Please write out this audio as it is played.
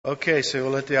Ok, se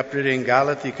volete aprire in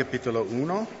Galati capitolo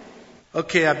 1.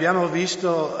 Ok, abbiamo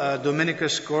visto domenica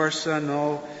scorsa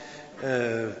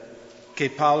che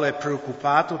Paolo è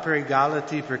preoccupato per i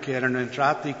Galati perché erano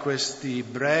entrati questi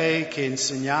ebrei che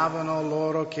insegnavano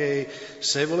loro che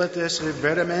se volete essere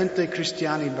veramente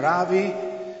cristiani bravi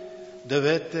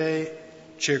dovete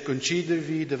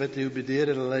circoncidervi, dovete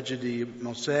obbedire alla legge di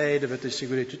Mosè, dovete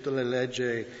seguire tutte le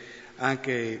leggi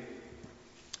anche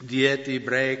diete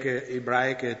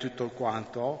ebraiche e tutto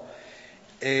quanto,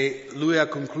 e lui ha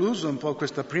concluso un po'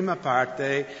 questa prima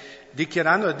parte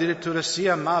dichiarando addirittura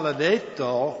sia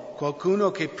maledetto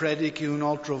qualcuno che predichi un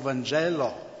altro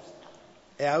Vangelo,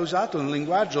 e ha usato un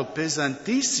linguaggio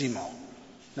pesantissimo,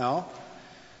 no?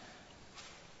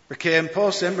 Perché un po'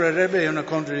 sembrerebbe una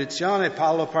contraddizione.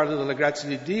 Paolo parla della grazia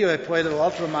di Dio e poi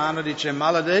dall'altra mano dice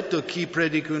maledetto chi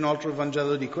predica un altro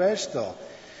Vangelo di questo.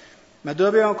 Ma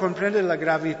dobbiamo comprendere la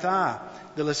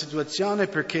gravità della situazione,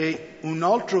 perché un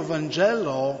altro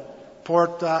Vangelo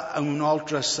porta a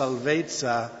un'altra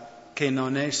salvezza che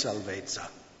non è salvezza.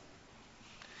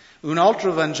 Un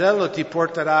altro Vangelo ti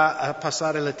porterà a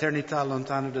passare l'eternità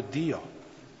lontano da Dio.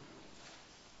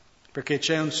 Perché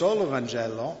c'è un solo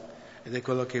Vangelo, ed è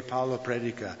quello che Paolo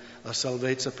predica, la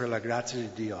salvezza per la grazia di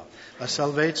Dio. La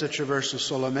salvezza attraverso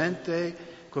solamente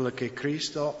quello che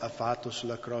Cristo ha fatto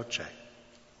sulla croce.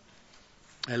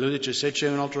 E lui dice, se c'è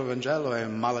un altro Vangelo è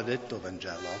un maledetto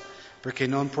Vangelo, perché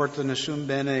non porta nessun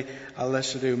bene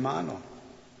all'essere umano.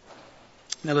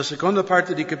 Nella seconda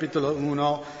parte di capitolo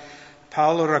 1,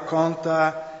 Paolo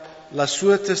racconta la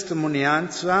sua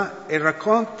testimonianza e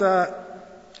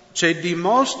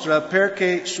dimostra perché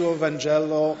il suo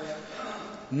Vangelo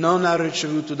non ha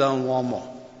ricevuto da un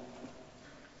uomo.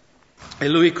 E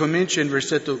lui comincia in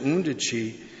versetto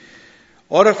 11,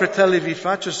 ora, fratelli, vi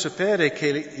faccio sapere che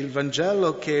il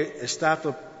Vangelo che è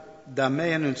stato da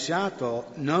me annunziato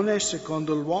non è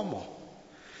secondo l'uomo,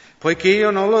 poiché io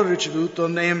non l'ho ricevuto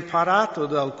né imparato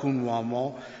da alcun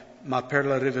uomo, ma per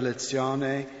la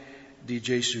rivelazione di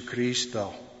Gesù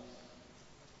Cristo.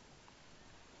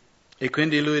 E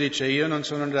quindi lui dice, io non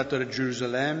sono andato a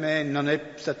Gerusalemme, non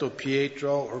è stato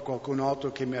Pietro o qualcun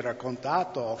altro che mi ha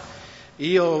raccontato,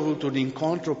 io ho avuto un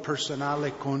incontro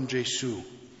personale con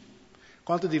Gesù.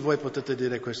 Quanti di voi potete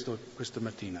dire questo questa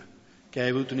mattina? Che hai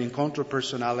avuto un incontro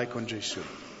personale con Gesù?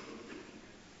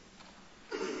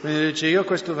 Quindi dice, io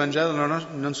questo Vangelo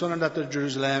non sono andato a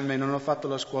Gerusalemme, non ho fatto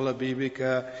la scuola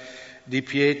biblica di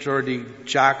Pietro, di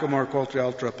Giacomo o qualche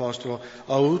altro apostolo,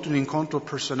 ho avuto un incontro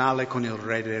personale con il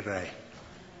Re dei Re.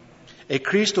 E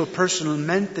Cristo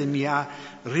personalmente mi ha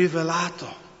rivelato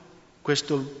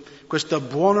questa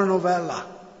buona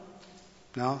novella,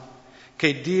 no?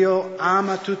 Che Dio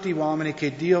ama tutti gli uomini,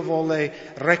 che Dio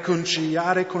vuole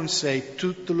riconciliare con sé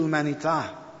tutta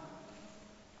l'umanità.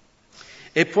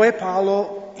 E poi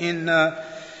Paolo in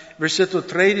versetto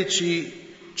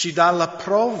 13 ci dà la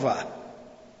prova,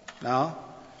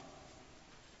 no?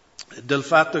 Del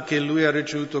fatto che lui ha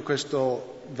ricevuto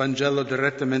questo Vangelo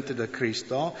direttamente da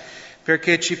Cristo,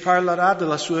 perché ci parlerà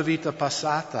della sua vita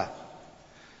passata,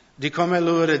 di come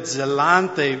lui era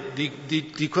zelante,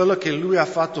 di quello che lui ha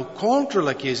fatto contro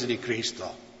la Chiesa di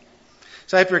Cristo.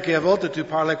 Sai, perché a volte tu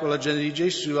parli con la gente di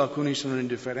Gesù, alcuni sono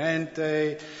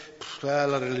indifferenti,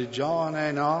 la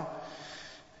religione, no?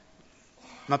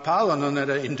 Ma Paolo non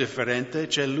era indifferente,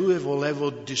 cioè lui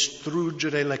voleva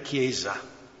distruggere la Chiesa.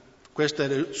 Questo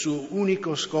era il suo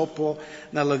unico scopo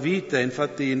nella vita.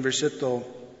 Infatti in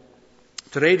versetto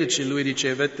 13 lui dice,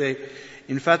 avete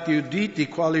infatti uditi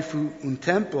quale fu un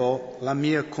tempo la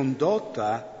mia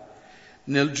condotta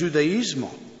nel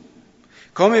giudaismo,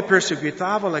 come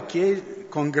perseguitavo la Chiesa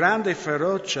con grande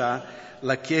ferocia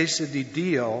la Chiesa di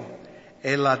Dio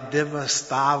e la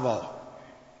devastavo.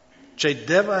 Cioè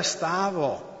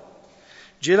devastavo.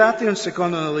 Girate un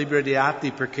secondo nel libro di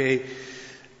Atti, perché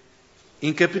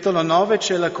in capitolo 9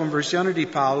 c'è la conversione di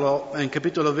Paolo, in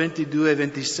capitolo 22 e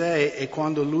 26 è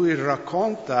quando lui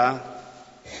racconta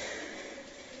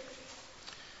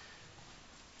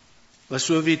la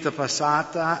sua vita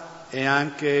passata e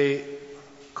anche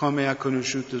come ha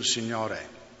conosciuto il Signore.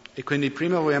 E quindi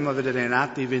prima vogliamo vedere in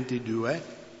Atti 22,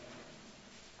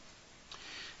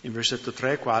 in versetto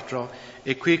 3 e 4,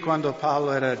 e qui quando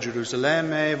Paolo era a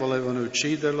Gerusalemme, volevano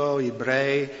ucciderlo, gli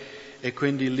ebrei, e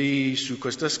quindi lì su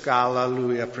questa scala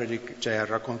lui ha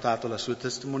raccontato la sua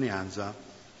testimonianza.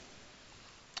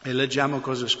 E leggiamo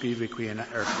cosa scrive qui,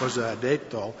 cosa ha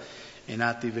detto in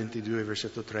Atti 22,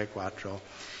 versetto 3 e 4.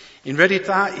 In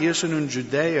verità io sono un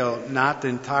giudeo nato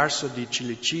in Tarso di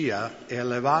Cilicia e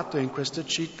allevato in questa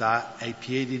città ai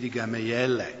piedi di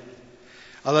Gamaliele.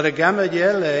 Allora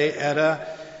Gamaliele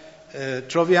era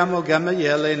troviamo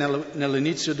Gamaliele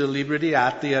nell'inizio del libro di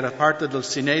Atti, era parte del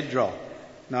Sinedro.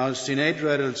 No, il Sinedro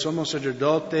era il sommo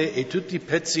sacerdote e tutti i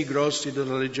pezzi grossi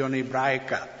della religione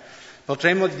ebraica.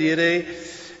 Potremmo dire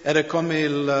era come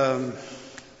il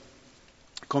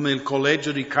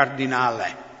collegio di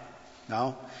cardinale,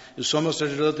 no? Il sommo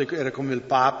sacerdote era come il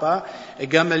Papa e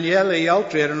Gamaliele e gli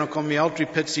altri erano come altri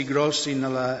pezzi grossi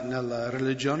nella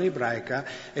religione ebraica.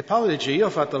 E Paolo dice, io ho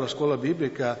fatto la scuola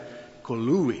biblica con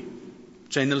lui,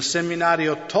 cioè nel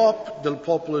seminario top del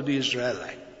popolo di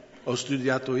Israele. Ho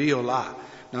studiato io là.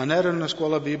 Non era una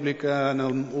scuola biblica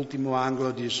nell'ultimo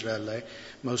angolo di Israele,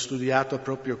 ma ho studiato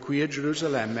proprio qui a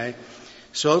Gerusalemme,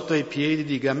 sotto i piedi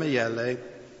di Gamaliele,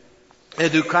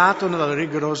 educato nella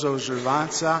rigorosa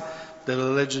osservanza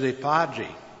della legge dei padri,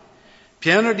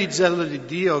 pieno di zelo di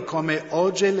Dio come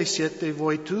oggi le siete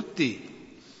voi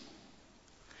tutti.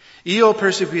 Io ho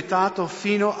perseguitato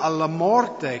fino alla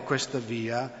morte questa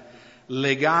via,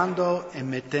 legando e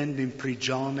mettendo in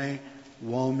prigione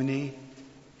uomini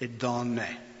e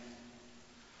donne.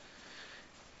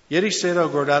 Ieri sera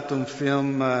ho guardato un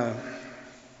film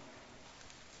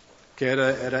che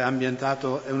era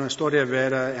ambientato, è una storia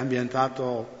vera, è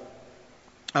ambientato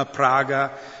a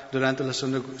Praga durante la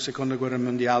seconda guerra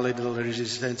mondiale della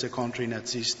resistenza contro i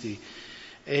nazisti.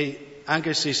 E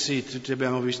anche se sì, tutti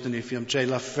abbiamo visto nei film, c'è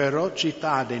la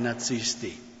ferocità dei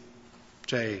nazisti,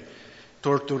 cioè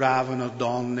torturavano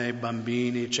donne,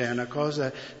 bambini, c'è una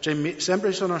cosa,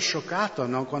 sempre sono scioccato,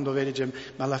 no? Quando vedo,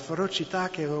 ma la ferocità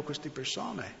che avevano queste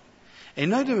persone. E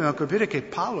noi dobbiamo capire che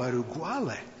Paolo era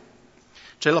uguale.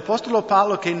 C'è l'Apostolo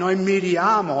Paolo che noi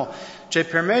miriamo, cioè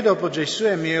per me dopo Gesù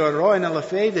è il mio eroe nella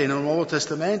fede, nel Nuovo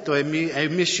Testamento, è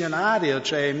missionario,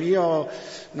 cioè è mio,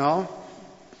 no?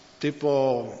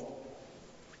 Tipo,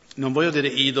 non voglio dire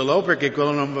idolo perché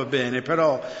quello non va bene,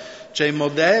 però c'è il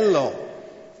modello,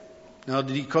 no?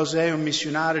 Di cos'è un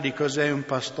missionario, di cos'è un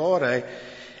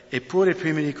pastore, eppure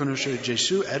prima di conoscere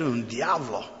Gesù era un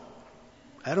diavolo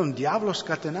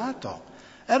scatenato.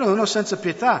 Era uno senza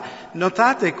pietà.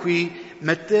 Notate qui,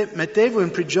 mettevo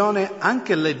in prigione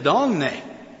anche le donne.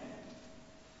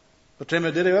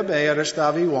 Potremmo dire, vabbè,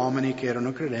 arrestavi uomini che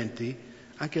erano credenti,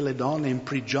 anche le donne in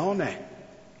prigione.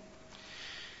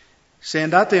 Se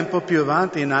andate un po' più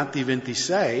avanti in Atti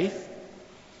 26,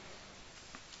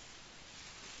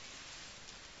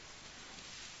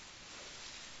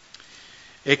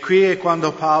 e qui è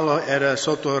quando Paolo era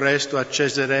sotto arresto a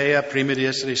Cesarea prima di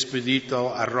essere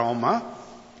spedito a Roma.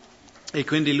 E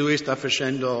quindi lui sta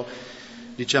facendo,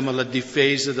 la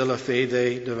difesa della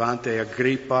fede davanti a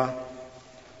Agrippa.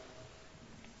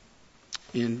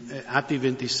 In Atti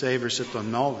 26, versetto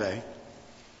 9,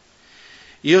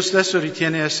 io stesso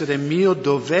ritengo essere mio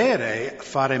dovere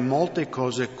fare molte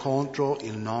cose contro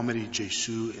il nome di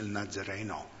Gesù il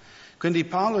Nazareno. Quindi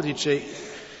Paolo dice,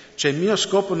 il mio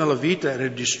scopo nella vita era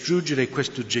distruggere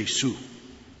questo Gesù,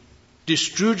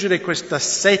 distruggere questa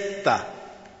setta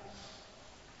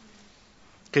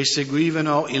che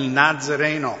seguivano il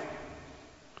Nazareno.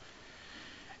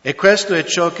 E questo è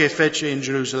ciò che fece in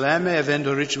Gerusalemme,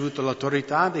 avendo ricevuto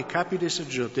l'autorità dei capi dei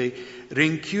sacerdoti,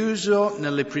 rinchiuso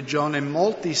nelle prigioni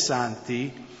molti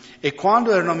santi, e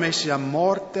quando erano messi a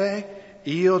morte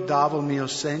io davo il mio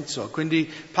senso. Quindi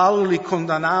Paolo li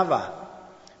condannava,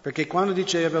 perché quando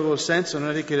diceva avevo il senso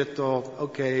non è che ha detto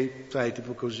ok, sai,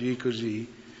 tipo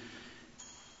così.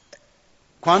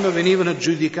 Quando venivano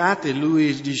giudicati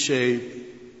lui dice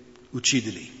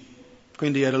uccidili.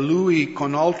 Quindi era lui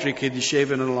con altri che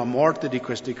dicevano la morte di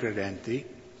questi credenti.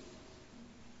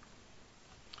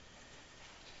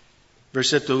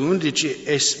 Versetto 11,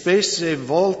 e spesse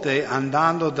volte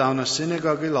andando da una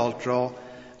sinagoga all'altra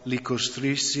li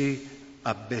costrissi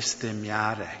a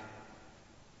bestemmiare.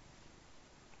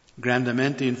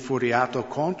 Grandemente infuriato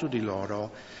contro di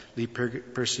loro, li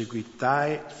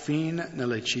perseguitai fin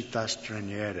nelle città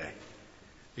straniere.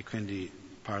 E quindi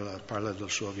parla del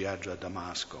suo viaggio a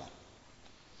Damasco.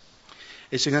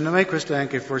 E secondo me questo è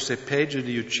anche forse peggio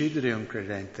di uccidere un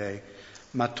credente,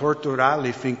 ma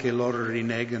torturarli finché loro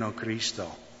rinnegano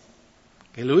Cristo.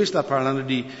 E lui sta parlando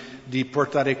di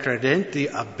portare i credenti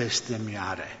a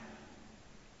bestemmiare,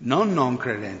 non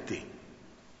credenti.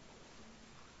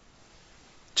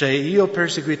 Cioè io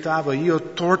perseguitavo,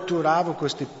 io torturavo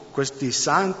questi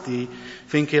santi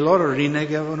finché loro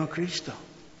rinnegavano Cristo.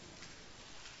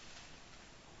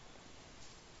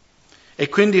 E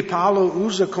quindi Paolo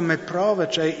usa come prova,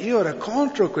 cioè io ero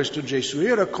contro questo Gesù,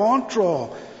 io ero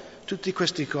contro tutte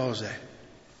queste cose.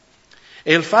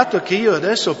 E il fatto che io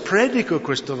adesso predico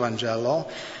questo Vangelo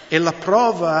è la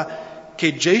prova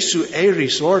che Gesù è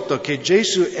risorto, che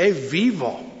Gesù è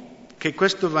vivo, che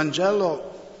questo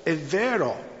Vangelo è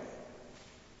vero.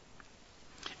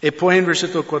 E poi in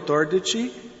versetto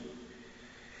 14,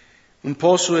 un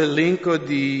po' sull'elenco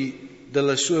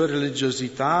della sua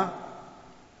religiosità,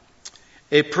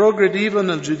 e progrediva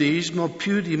nel giudaismo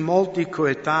più di molti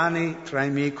coetanei tra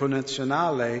i miei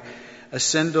connazionali,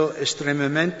 essendo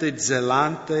estremamente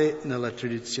zelante nella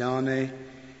tradizione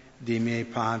dei miei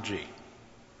padri.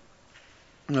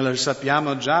 Allora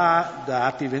sappiamo già da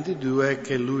Atti 22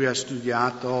 che lui ha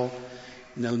studiato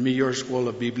nella miglior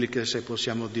scuola biblica, se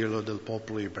possiamo dirlo, del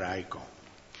popolo ebraico.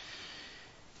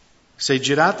 Se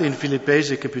girate in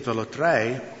Filippesi capitolo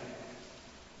 3,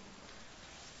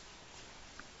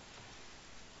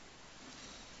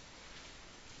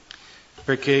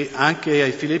 perché anche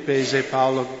ai Filippesi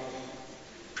Paolo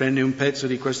prende un pezzo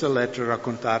di questa lettera a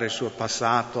raccontare il suo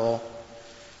passato,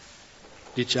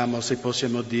 diciamo, se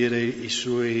possiamo dire,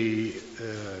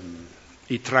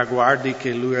 i traguardi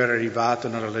che lui era arrivato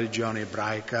nella religione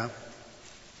ebraica.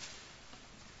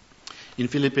 In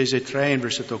Filippesi 3, in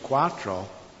versetto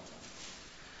 4,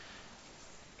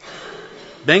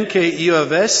 benché io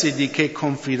avessi di che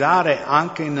confidare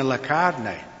anche nella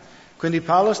carne. Quindi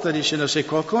Paolo sta dicendo, se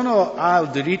qualcuno ha il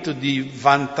diritto di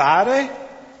vantare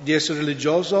di essere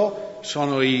religioso,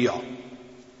 sono io.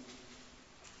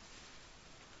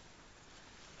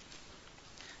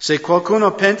 Se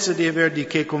qualcuno pensa di aver di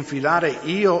che confidare,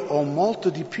 io ho molto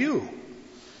di più.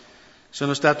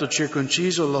 Sono stato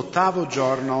circonciso l'8°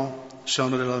 giorno,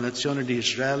 sono della nazione di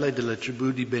Israele, della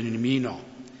tribù di Beniamino,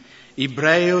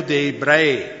 ebreo dei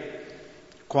ebrei,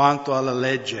 quanto alla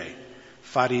legge,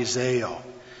 fariseo.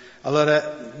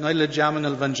 Allora, noi leggiamo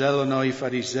nel Vangelo i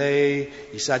farisei,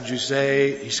 i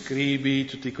sadducei, i scribi,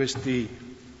 tutti questi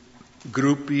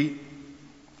gruppi,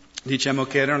 diciamo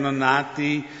che erano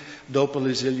nati dopo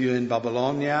l'esilio in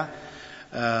Babilonia.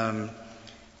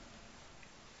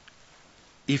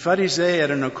 I farisei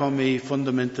erano come i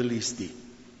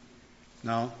fondamentalisti,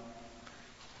 no?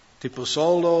 Tipo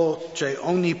solo,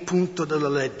 ogni punto della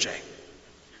legge.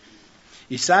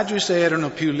 I sadducei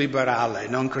erano più liberali,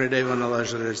 non credevano alla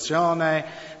resurrezione,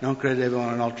 non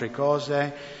credevano in altre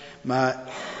cose, ma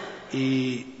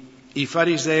i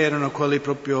farisei erano quelli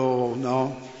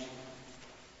proprio,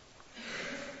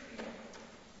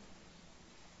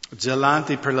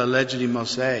 zelanti per la legge di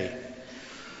Mosè.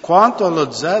 Quanto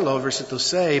allo zelo, versetto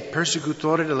 6,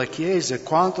 persecutore della Chiesa,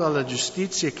 quanto alla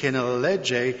giustizia che è nella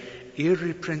legge,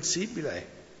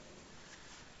 irreprensibile.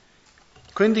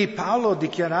 Quindi Paolo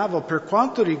dichiarava, per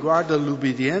quanto riguarda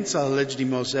l'ubbidienza alla legge di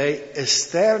Mosè,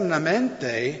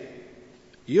 esternamente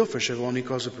io facevo ogni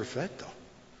cosa perfetta.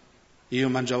 Io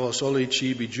mangiavo solo i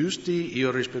cibi giusti,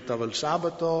 io rispettavo il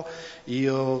sabato,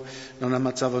 io non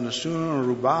ammazzavo nessuno, non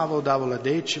rubavo, davo la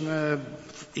decima,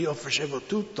 io facevo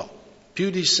tutto. Più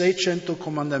di 600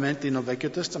 comandamenti nel Vecchio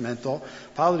Testamento.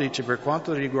 Paolo dice, per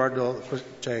quanto riguarda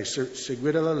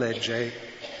seguire la legge,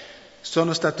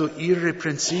 sono stato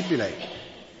irreprensibile.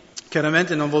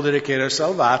 Chiaramente non vuol dire che era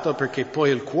salvato, perché poi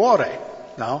il cuore,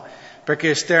 no? Perché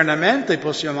esternamente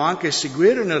possiamo anche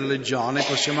seguire una religione,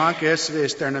 possiamo anche essere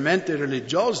esternamente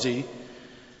religiosi,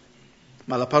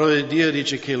 ma la parola di Dio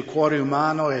dice che il cuore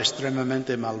umano è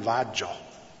estremamente malvagio.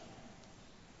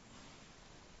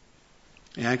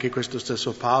 E anche questo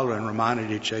stesso Paolo in Romani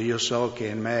dice, io so che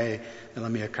in me, nella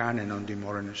mia carne, non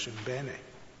dimora nessun bene.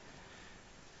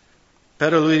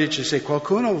 Però lui dice, se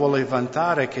qualcuno vuole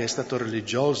vantare che è stato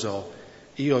religioso,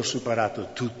 io ho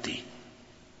superato tutti.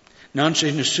 Non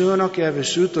c'è nessuno che ha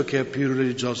vissuto che è più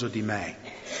religioso di me.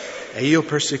 E io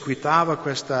perseguitavo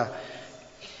questa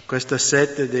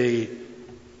sette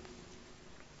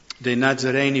dei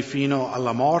Nazareni fino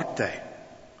alla morte.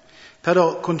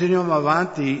 Però continuiamo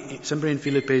avanti, sempre in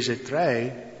Filippesi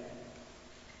 3,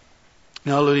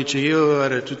 lui dice, io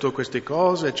ero tutte queste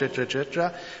cose, eccetera,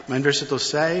 eccetera, ma in versetto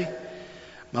 6,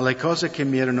 ma le cose che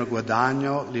mi erano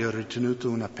guadagno le ho ritenute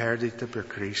una perdita per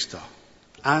Cristo.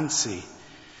 Anzi,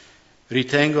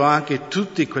 ritengo anche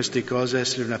tutte queste cose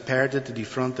essere una perdita di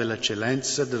fronte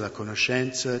all'eccellenza della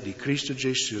conoscenza di Cristo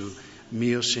Gesù,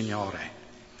 mio Signore,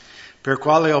 per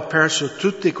quale ho perso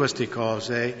tutte queste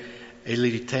cose e li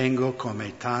ritengo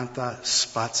come tanta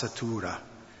spazzatura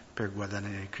per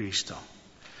guadagnare Cristo,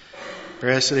 per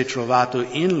essere trovato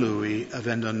in Lui,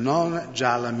 avendo non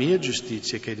già la mia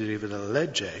giustizia che deriva dalla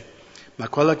legge, ma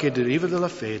quella che deriva dalla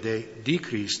fede di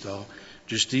Cristo,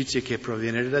 giustizia che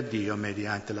proviene da Dio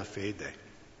mediante la fede.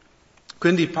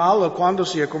 Quindi Paolo, quando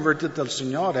si è convertito al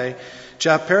Signore, ci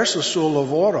ha perso il suo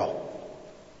lavoro,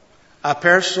 ha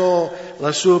perso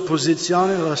la sua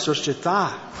posizione nella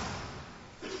società,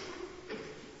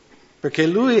 perché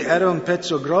lui era un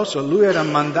pezzo grosso, lui era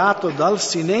mandato dal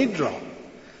Sinedrio,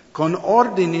 con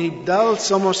ordini dal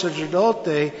sommo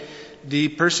sacerdote di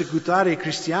persecutare i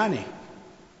cristiani.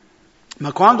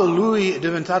 Ma quando lui è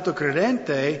diventato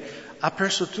credente ha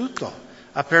perso tutto.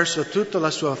 Ha perso tutta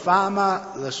la sua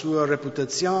fama, la sua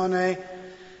reputazione,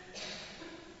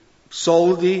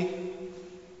 soldi.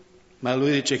 Ma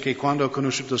lui dice che quando ho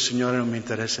conosciuto il Signore non mi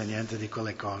interessa niente di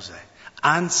quelle cose.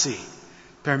 Anzi,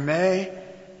 per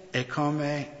me è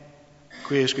come,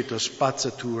 qui è scritto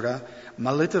spazzatura,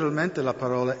 ma letteralmente la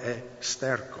parola è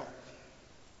sterco.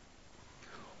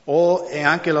 O è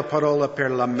anche la parola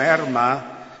per la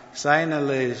merma, sai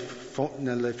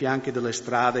nelle fianche delle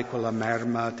strade quella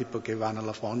merma tipo che va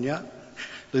nella fogna?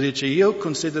 Lui dice, io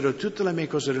considero tutte le mie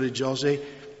cose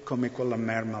religiose come quella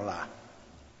merma là,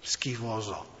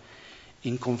 schifoso,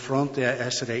 in confronto a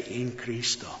essere in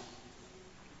Cristo,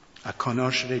 a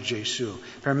conoscere Gesù.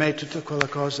 Per me tutta quella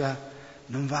cosa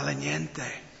non vale niente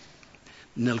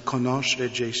nel conoscere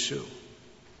Gesù.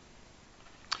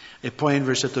 E poi in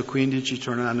versetto 15,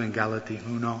 tornando in Galati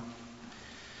 1,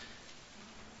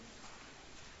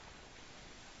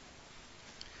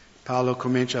 Paolo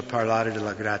comincia a parlare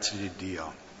della grazia di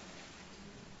Dio.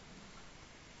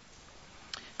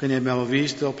 Quindi abbiamo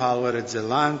visto, Paolo era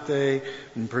zelante,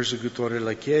 un persecutore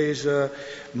della Chiesa,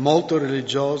 molto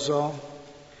religioso,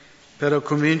 però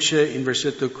comincia in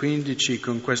versetto 15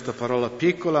 con questa parola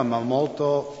piccola ma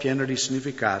molto piena di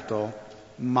significato,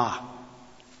 ma.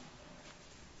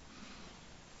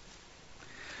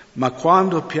 Ma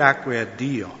quando piacque a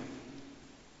Dio,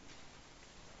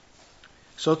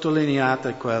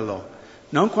 sottolineate quello,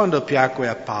 non quando piacque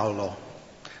a Paolo,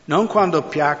 non quando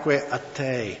piacque a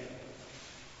te.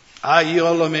 Io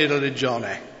ho la mia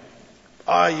religione.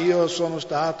 Io sono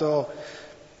stato.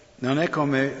 Non è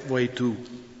come vuoi tu,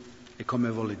 è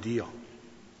come vuole Dio.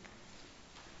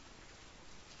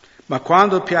 Ma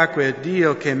quando piacque a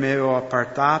Dio che mi ero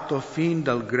appartato fin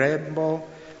dal grembo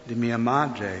di mia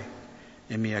madre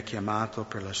e mi ha chiamato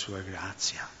per la sua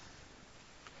grazia.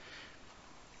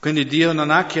 Quindi Dio non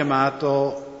ha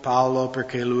chiamato Paolo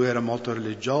perché lui era molto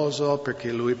religioso,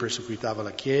 perché lui perseguitava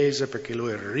la Chiesa, perché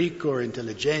lui era ricco, era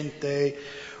intelligente,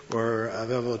 o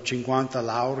aveva 50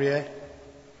 lauree.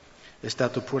 È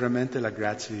stato puramente la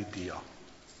grazia di Dio.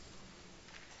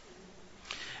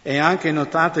 E anche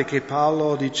notate che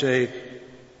Paolo dice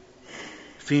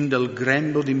fin dal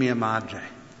grembo di mia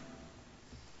madre.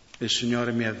 Il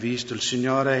Signore mi ha visto, il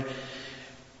Signore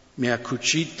mi ha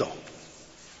cucito.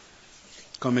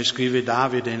 Come scrive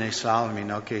Davide nei Salmi,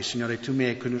 no? Che Signore tu mi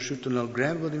hai conosciuto nel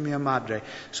grembo di mia madre,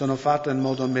 sono fatto in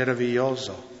modo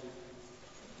meraviglioso.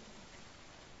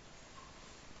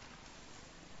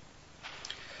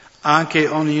 Anche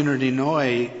ognuno di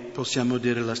noi possiamo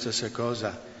dire la stessa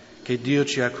cosa, che Dio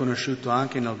ci ha conosciuto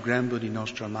anche nel grembo di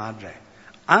nostra madre.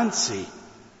 Anzi,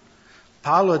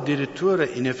 Paolo addirittura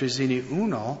in Efesini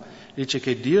 1 dice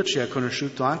che Dio ci ha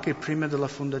conosciuto anche prima della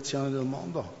fondazione del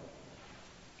mondo.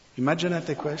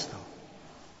 Immaginate questo.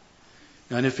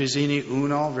 In Efesini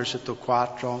 1, versetto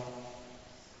 4.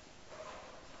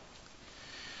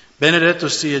 Benedetto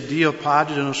sia Dio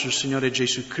Padre del nostro Signore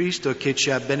Gesù Cristo, che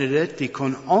ci ha benedetti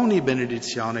con ogni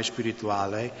benedizione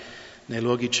spirituale nei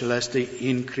luoghi celesti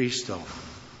in Cristo.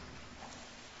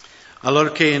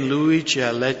 Allorché in Lui ci ha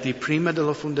eletti prima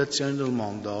della fondazione del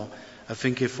mondo,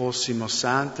 affinché fossimo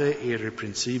santi e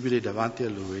irreprensibili davanti a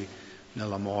Lui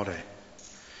nell'amore.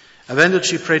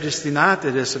 Avendoci predestinati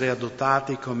ad essere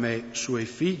adottati come Suoi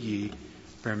figli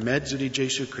per mezzo di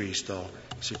Gesù Cristo,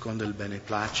 secondo il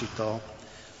beneplacito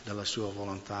della Sua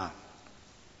volontà.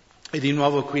 E di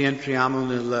nuovo qui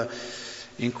entriamo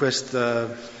in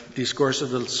questo discorso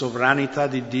della sovranità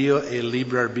di Dio e il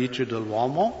libero arbitrio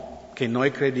dell'uomo, che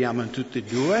noi crediamo in tutti e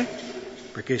due,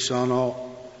 perché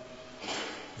sono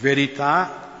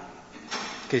verità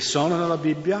che sono nella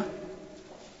Bibbia,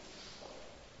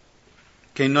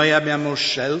 che noi abbiamo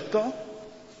scelto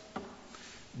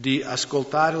di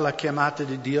ascoltare la chiamata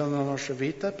di Dio nella nostra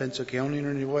vita. Penso che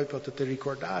ognuno di voi potete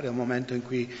ricordare il momento in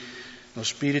cui lo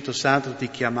Spirito Santo ti ha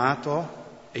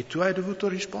chiamato e tu hai dovuto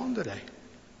rispondere.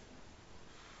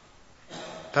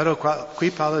 Però qui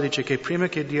Paolo dice che prima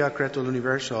che Dio ha creato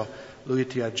l'universo, Lui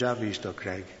ti ha già visto,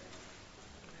 Craig.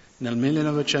 Nel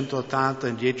 1980,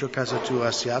 dietro casa tua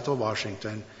a Seattle,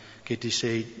 Washington, che ti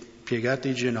sei piegato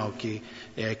i ginocchi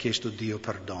e hai chiesto Dio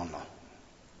perdono.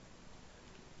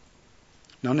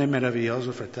 Non è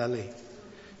meraviglioso, fratelli?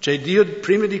 Cioè Dio,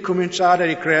 prima di cominciare a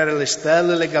ricreare le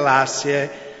stelle e le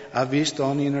galassie, ha visto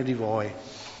ognuno di voi.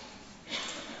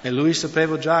 E Lui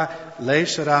sapeva già, lei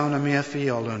sarà una mia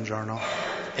figliola un giorno,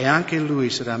 e anche lui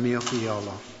sarà mio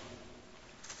figliolo.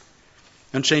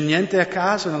 Non c'è niente a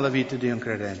caso nella vita di un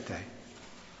credente.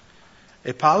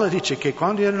 E Paolo dice che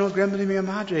quando ero nel grembo di mia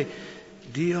madre,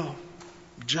 Dio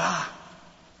Già,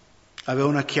 avevo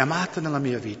una chiamata nella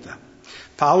mia vita.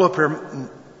 Paolo per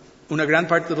una gran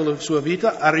parte della sua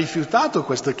vita ha rifiutato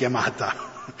questa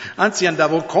chiamata, anzi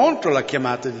andavo contro la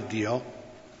chiamata di Dio.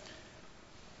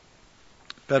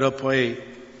 Però poi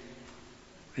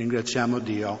ringraziamo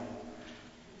Dio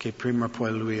che prima o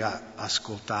poi lui ha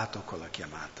ascoltato quella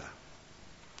chiamata.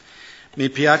 Mi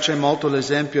piace molto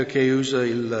l'esempio che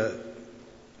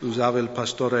usava il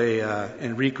pastore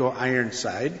Enrico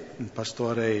Ironside, un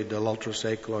pastore dell'altro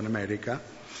secolo in America.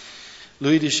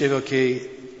 Lui diceva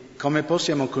che come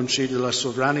possiamo concedere la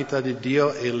sovranità di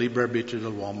Dio e il libero arbitrio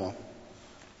dell'uomo?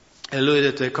 E lui ha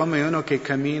detto, è come uno che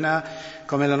cammina,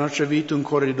 come la nostra vita, un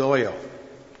corridoio.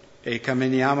 E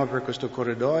camminiamo per questo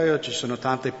corridoio, ci sono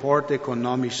tante porte con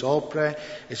nomi sopra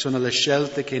e sono le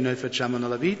scelte che noi facciamo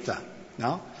nella vita,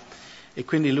 no? E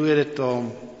quindi lui ha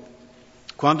detto,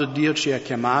 quando Dio ci ha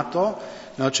chiamato,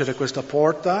 no, c'era questa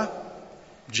porta,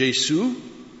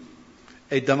 Gesù,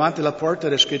 e davanti alla porta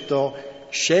era scritto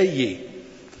scegli.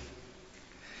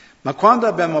 Ma quando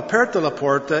abbiamo aperto la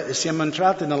porta e siamo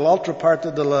entrati nell'altra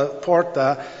parte della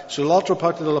porta, sull'altra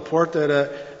parte della porta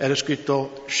era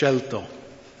scritto scelto.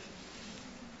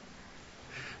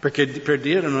 Perché per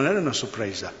Dio non era una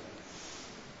sorpresa.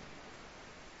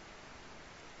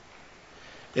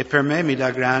 E per me mi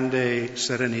dà grande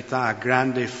serenità,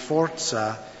 grande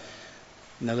forza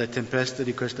nelle tempeste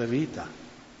di questa vita.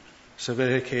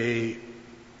 Sapere che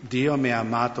Dio mi ha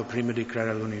amato prima di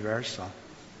creare l'universo.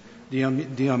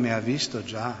 Dio mi ha visto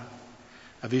già.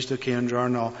 Ha visto che un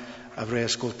giorno avrei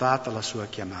ascoltato la sua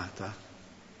chiamata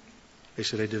e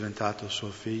sarei diventato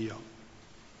suo figlio.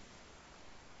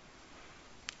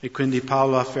 E quindi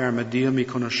Paolo afferma, Dio mi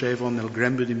conoscevo nel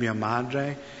grembo di mia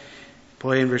madre,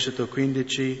 poi in versetto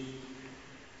 15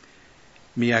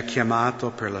 mi ha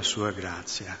chiamato per la sua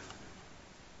grazia.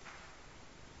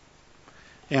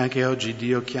 E anche oggi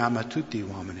Dio chiama tutti gli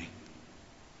uomini,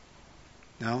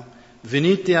 no?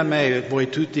 Venite a me, voi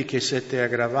tutti che siete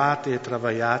aggravati e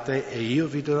travagliate, e io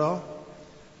vi darò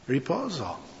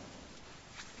riposo.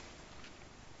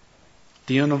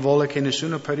 Dio non vuole che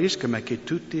nessuno perisca, ma che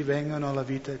tutti vengano alla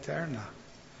vita eterna.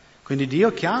 Quindi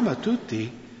Dio chiama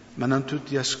tutti, ma non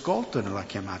tutti ascoltano la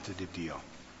chiamata di Dio.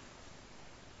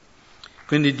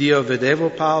 Quindi Dio vedeva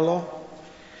Paolo,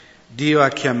 Dio ha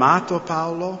chiamato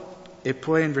Paolo, e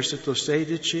poi in versetto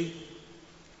 16,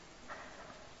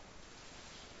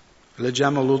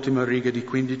 leggiamo l'ultima riga di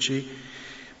 15,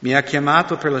 mi ha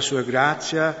chiamato per la sua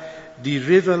grazia di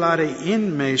rivelare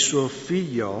in me suo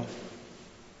figlio,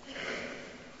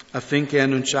 affinché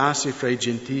annunciassi fra i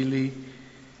gentili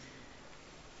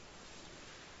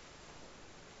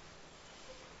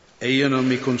e io non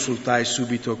mi consultai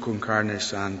subito con carne e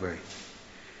sangue.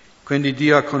 Quindi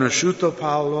Dio ha conosciuto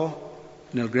Paolo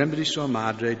nel grembo di sua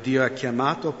madre, Dio ha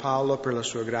chiamato Paolo per la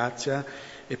sua grazia,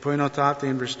 e poi notate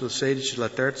in versetto 16 la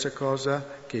terza cosa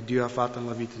che Dio ha fatto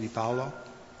nella vita di Paolo.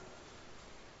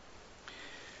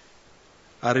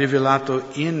 Ha rivelato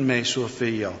in me suo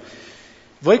figlio.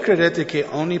 Voi credete che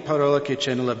ogni parola che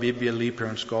c'è nella Bibbia è lì per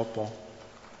un scopo?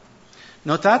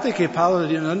 Notate che Paolo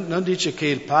non dice che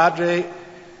il Padre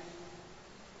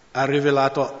ha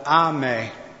rivelato a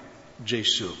me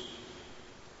Gesù.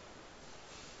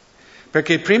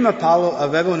 Perché prima Paolo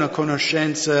aveva una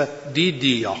conoscenza di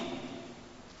Dio,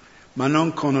 ma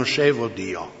non conoscevo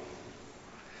Dio.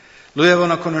 Lui aveva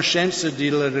una conoscenza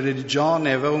della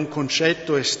religione, aveva un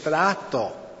concetto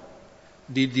estratto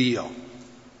di Dio.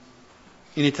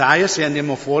 In Italia, se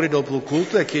andiamo fuori dopo il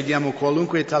culto e chiediamo a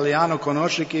qualunque italiano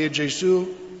conosce chi è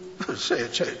Gesù, sì,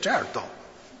 certo,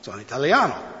 sono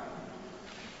italiano.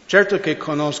 Certo che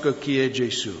conosco chi è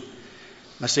Gesù,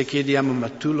 ma se chiediamo, ma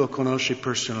tu lo conosci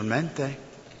personalmente?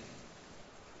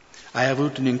 Hai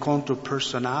avuto un incontro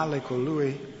personale con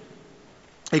Lui?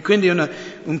 E quindi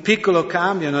un piccolo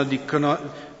cambio, no,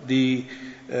 di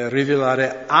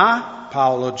rivelare a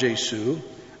Paolo Gesù,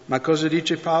 ma cosa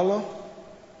dice Paolo?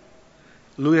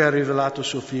 Lui ha rivelato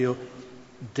suo figlio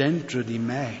dentro di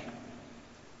me.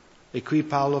 E qui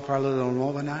Paolo parla della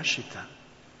nuova nascita.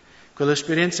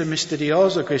 Quell'esperienza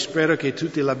misteriosa che spero che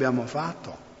tutti l'abbiamo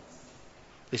fatto.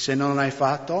 E se non l'hai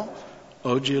fatto,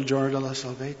 oggi è il giorno della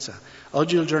salvezza.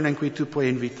 Oggi è il giorno in cui tu puoi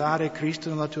invitare Cristo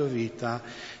nella tua vita,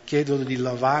 chiedergli di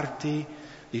lavarti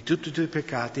di tutti i tuoi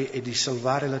peccati e di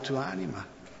salvare la tua anima.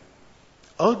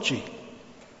 Oggi.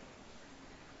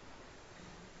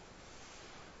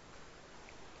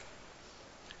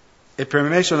 E per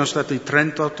me sono stati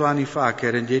 38 anni fa che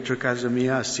ero dietro casa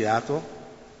mia a Seattle,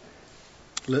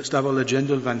 stavo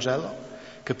leggendo il Vangelo,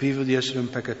 capivo di essere un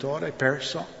peccatore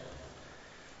perso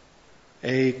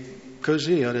e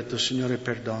così ho detto Signore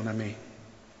perdonami,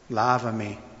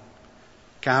 lavami,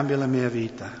 cambia la mia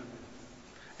vita.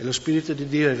 E lo Spirito di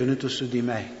Dio è venuto su di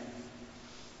me.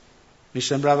 Mi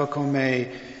sembrava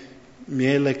come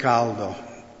miele caldo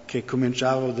che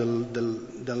cominciava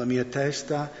dalla mia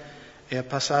testa e è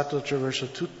passato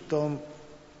attraverso tutto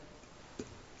il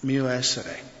mio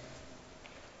essere.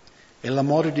 E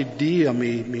l'amore di Dio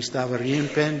mi stava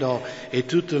riempendo e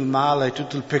tutto il male,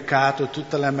 tutto il peccato,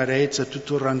 tutta l'amarezza,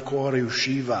 tutto il rancore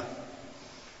usciva.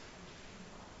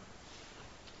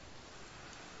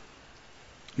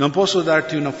 Non posso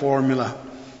darti una formula,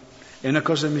 è una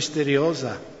cosa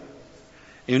misteriosa,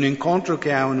 è un incontro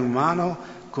che ha un umano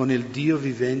con il Dio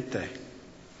vivente.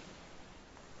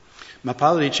 Ma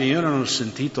Paolo dice, io non ho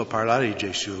sentito parlare di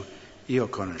Gesù, io ho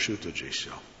conosciuto Gesù.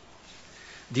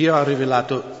 Dio ha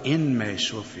rivelato in me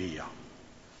suo Figlio.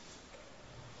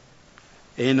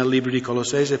 E nel libro di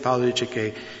Colossesi Paolo dice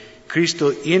che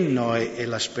Cristo in noi è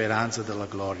la speranza della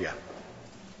gloria.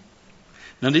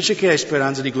 Non dice che hai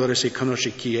speranza di gloria se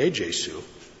conosci chi è Gesù.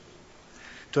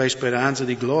 Tu hai speranza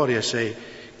di gloria se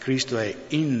Cristo è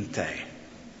in te.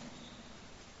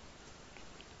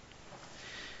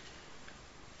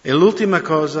 E l'ultima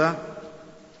cosa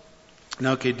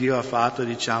che Dio ha fatto,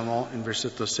 diciamo, in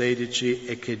versetto 16,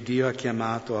 è che Dio ha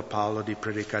chiamato a Paolo di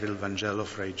predicare il Vangelo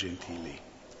fra i gentili.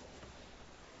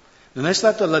 Non è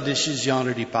stata la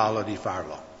decisione di Paolo di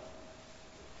farlo.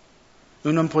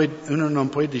 Uno non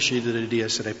può decidere di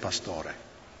essere pastore,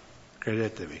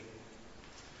 credetemi.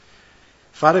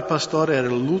 Fare pastore era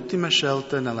l'ultima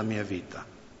scelta nella mia vita.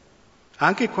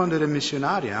 Anche quando ero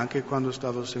missionario, anche quando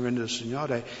stavo servendo il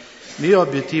Signore, il mio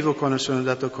obiettivo quando sono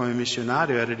andato come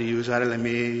missionario era di usare le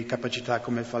mie capacità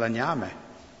come falegname,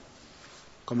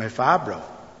 come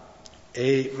fabbro,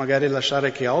 e magari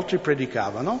lasciare che altri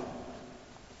predicavano.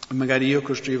 Magari io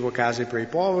costruivo case per i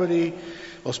poveri,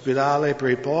 ospedale per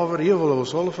i poveri, io volevo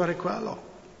solo fare quello.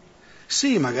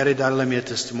 Sì, magari dare la mia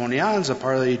testimonianza,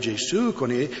 parlare di Gesù,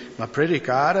 ma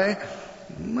predicare,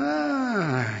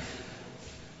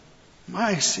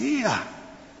 mai sia.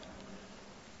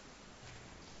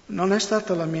 Non è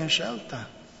stata la mia scelta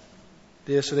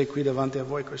di essere qui davanti a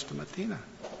voi questa mattina.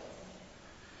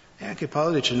 E anche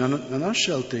Paolo dice, non ho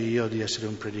scelto io di essere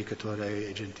un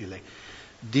predicatore gentile.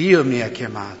 Dio mi ha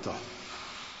chiamato.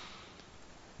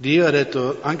 Dio ha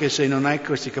detto, anche se non hai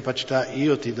queste capacità,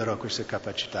 io ti darò queste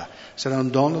capacità. Sarà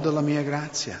un dono della mia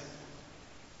grazia.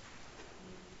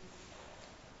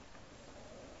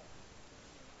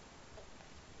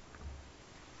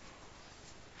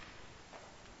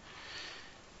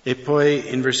 E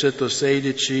poi in versetto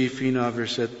 16 fino al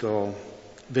versetto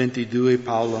 22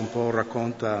 Paolo un po'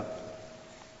 racconta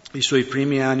i suoi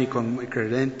primi anni con i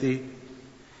credenti.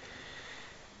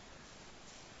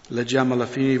 Leggiamo alla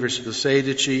fine del versetto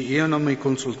 16, io non mi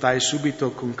consultai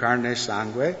subito con carne e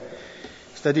sangue.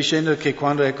 Sta dicendo che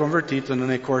quando è convertito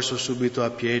non è corso subito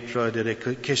a Pietro a dire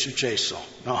che è successo.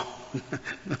 No,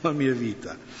 nella mia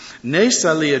vita. Né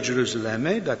salì a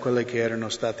Gerusalemme da quelli che erano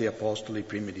stati apostoli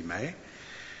prima di me,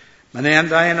 ma ne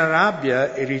andai in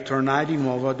Arabia e ritornai di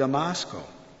nuovo a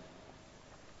Damasco.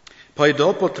 Poi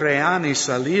dopo 3 anni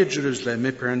salì a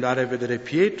Gerusalemme per andare a vedere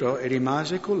Pietro e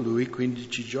rimase con lui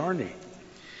 15 giorni.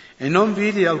 E non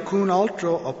vidi alcun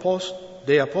altro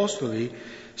dei apostoli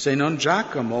se non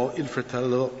Giacomo, il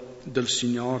fratello del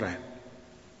Signore.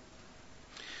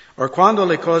 Or quando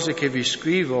le cose che vi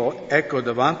scrivo, ecco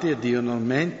davanti a Dio non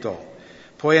mento.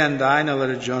 Poi andai nella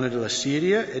regione della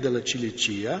Siria e della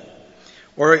Cilicia.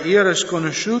 Ora io ero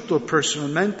sconosciuto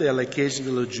personalmente alle chiese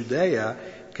della Giudea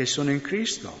che sono in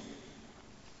Cristo.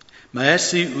 Ma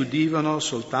essi udivano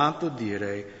soltanto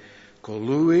dire,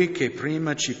 colui che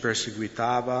prima ci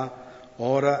perseguitava,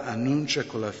 ora annuncia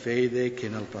con la fede che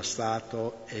nel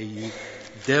passato egli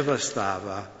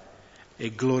devastava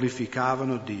e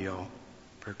glorificavano Dio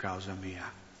per causa mia.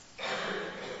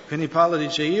 Quindi Paolo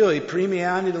dice, io i primi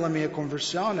anni della mia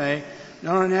conversione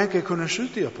non ho neanche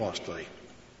conosciuto gli apostoli.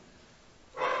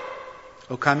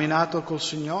 Ho camminato col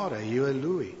Signore, io e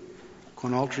Lui,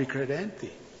 con altri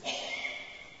credenti.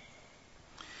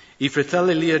 I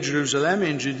fratelli lì a Gerusalemme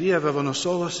in Giudea avevano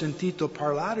solo sentito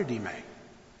parlare di me,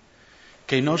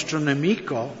 che il nostro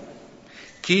nemico,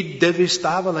 chi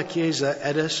devastava la Chiesa,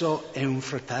 adesso è un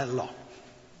fratello.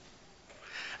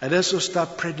 Adesso sta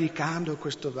predicando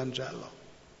questo Vangelo.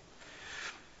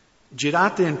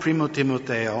 Girate in 1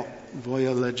 Timoteo,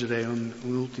 voglio leggere un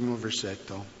ultimo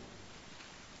versetto.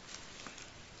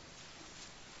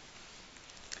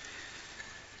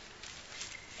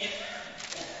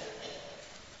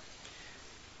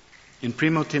 In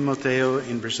 1 Timoteo,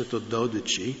 in versetto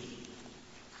 12,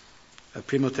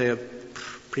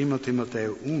 1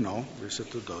 Timoteo 1,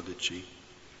 versetto 12.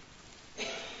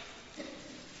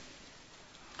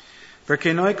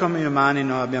 Perché noi come umani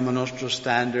noi abbiamo il nostro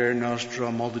standard, il nostro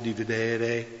modo di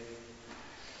vedere.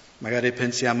 Magari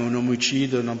pensiamo un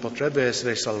omicidio non potrebbe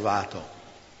essere salvato.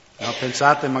 No?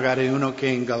 Pensate magari uno che è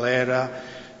in galera,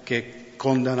 che è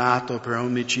condannato per un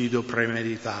omicidio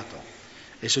premeditato.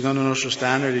 E secondo il nostro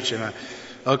standard diceva,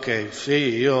 ok, sì,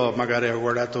 io magari ho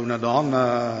guardato una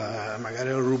donna,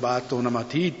 magari ho rubato una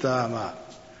matita, ma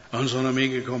non sono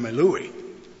mica come lui.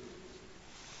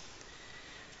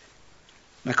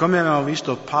 Ma come abbiamo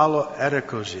visto, Paolo era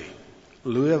così.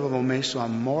 Lui aveva messo a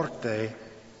morte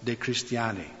dei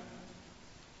cristiani,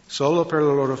 solo per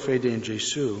la loro fede in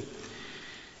Gesù.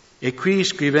 E qui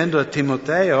scrivendo a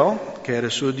Timoteo, che era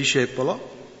suo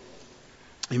discepolo,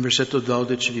 in versetto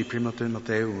 12 di 1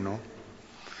 Timoteo 1,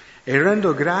 e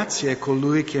rendo grazie a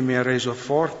colui che mi ha reso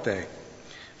forte,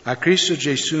 a Cristo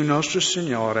Gesù nostro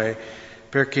Signore,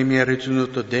 perché mi ha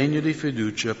ritenuto degno di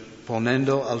fiducia,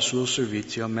 ponendo al suo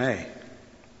servizio me,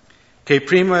 che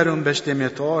prima era un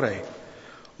bestemmiatore,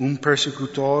 un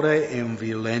persecutore e un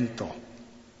violento.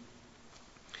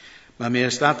 Ma mi è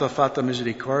stata fatta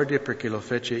misericordia perché lo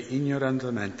fece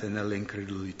ignorantemente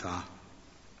nell'incredulità.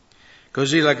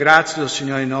 Così la grazia del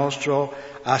Signore nostro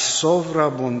ha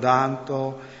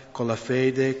sovrabbondato con la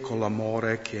fede, con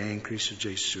l'amore che è in Cristo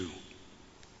Gesù.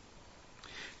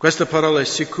 Questa parola è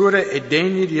sicura e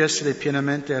degna di essere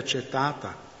pienamente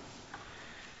accettata,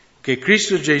 che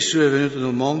Cristo Gesù è venuto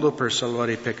nel mondo per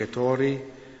salvare i peccatori,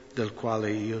 del quale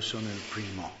io sono il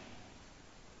primo.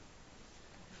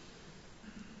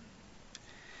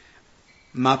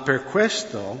 Ma per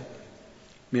questo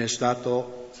mi è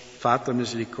stato fatta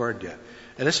misericordia.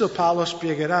 E adesso Paolo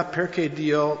spiegherà perché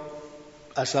Dio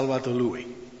ha salvato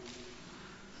lui.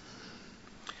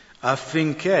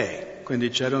 Affinché, quindi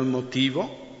c'era un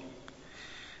motivo,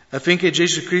 affinché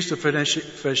Gesù Cristo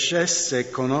facesse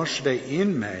conoscere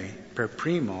in me per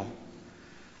primo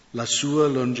la sua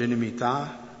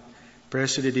longemità, per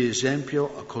essere di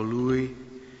esempio a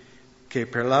colui che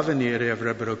per l'avvenire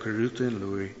avrebbero creduto in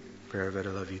lui per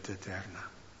avere la vita eterna.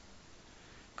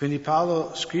 Quindi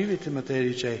Paolo scrive a Timoteo e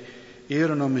dice, io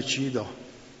ero un omicidio,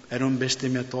 ero un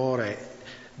bestemmiatore,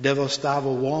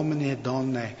 devastavo uomini e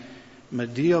donne, ma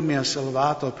Dio mi ha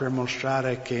salvato per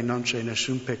mostrare che non c'è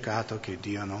nessun peccato che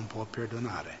Dio non può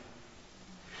perdonare.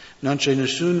 Non c'è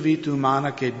nessuna vita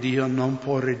umana che Dio non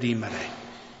può redimere.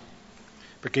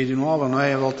 Perché di nuovo noi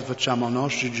a volte facciamo i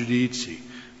nostri giudizi.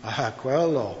 Ah,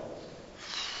 quello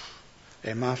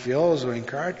è mafioso in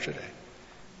carcere.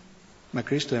 Ma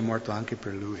Cristo è morto anche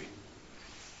per lui.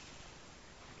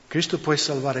 Cristo può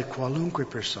salvare qualunque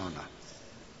persona.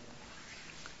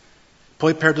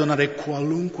 Puoi perdonare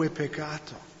qualunque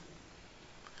peccato.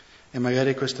 E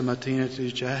magari questa mattina ti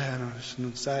dice,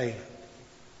 non sai.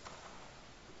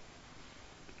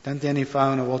 Tanti anni fa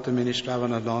una volta ministrava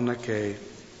una donna che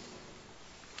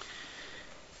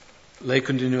lei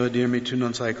continua a dirmi, tu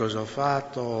non sai cosa ho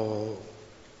fatto,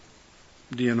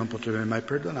 Dio non potrebbe mai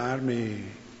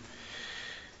perdonarmi.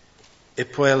 E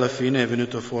poi alla fine è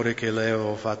venuto fuori che lei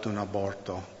aveva fatto un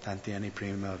aborto. Tanti anni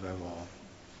prima avevo,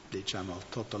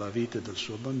 tolto la vita del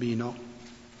suo bambino.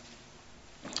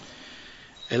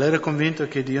 E lei era convinta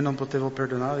che Dio non poteva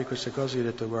perdonare queste cose. Io ho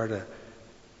detto, guarda,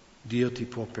 Dio ti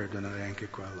può perdonare anche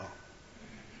quello.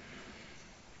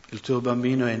 Il tuo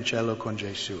bambino è in cielo con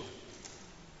Gesù.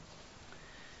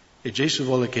 E Gesù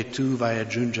vuole che tu vai a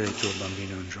giungere il tuo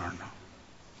bambino un giorno.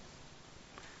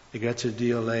 E grazie a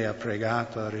Dio lei ha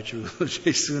pregato, ha ricevuto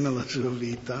Gesù nella sua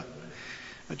vita.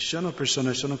 Ma ci sono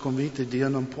persone che sono convinte che Dio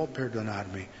non può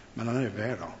perdonarmi, ma non è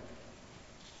vero.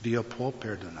 Dio può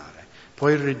perdonare,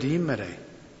 puoi redimere.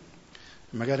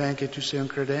 Magari anche tu sei un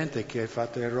credente che hai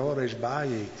fatto errori,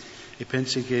 sbagli e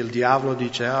pensi che il diavolo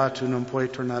dice, tu non puoi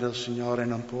tornare al Signore,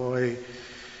 non puoi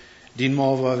di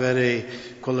nuovo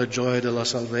avere quella gioia della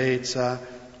salvezza.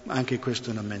 Anche questa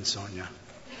è una menzogna.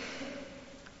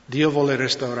 Dio vuole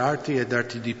restaurarti e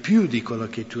darti di più di quello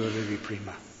che tu avevi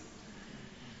prima.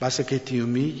 Basta che ti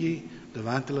umili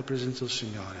davanti alla presenza del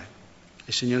Signore.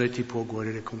 Il Signore ti può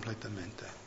guarire completamente.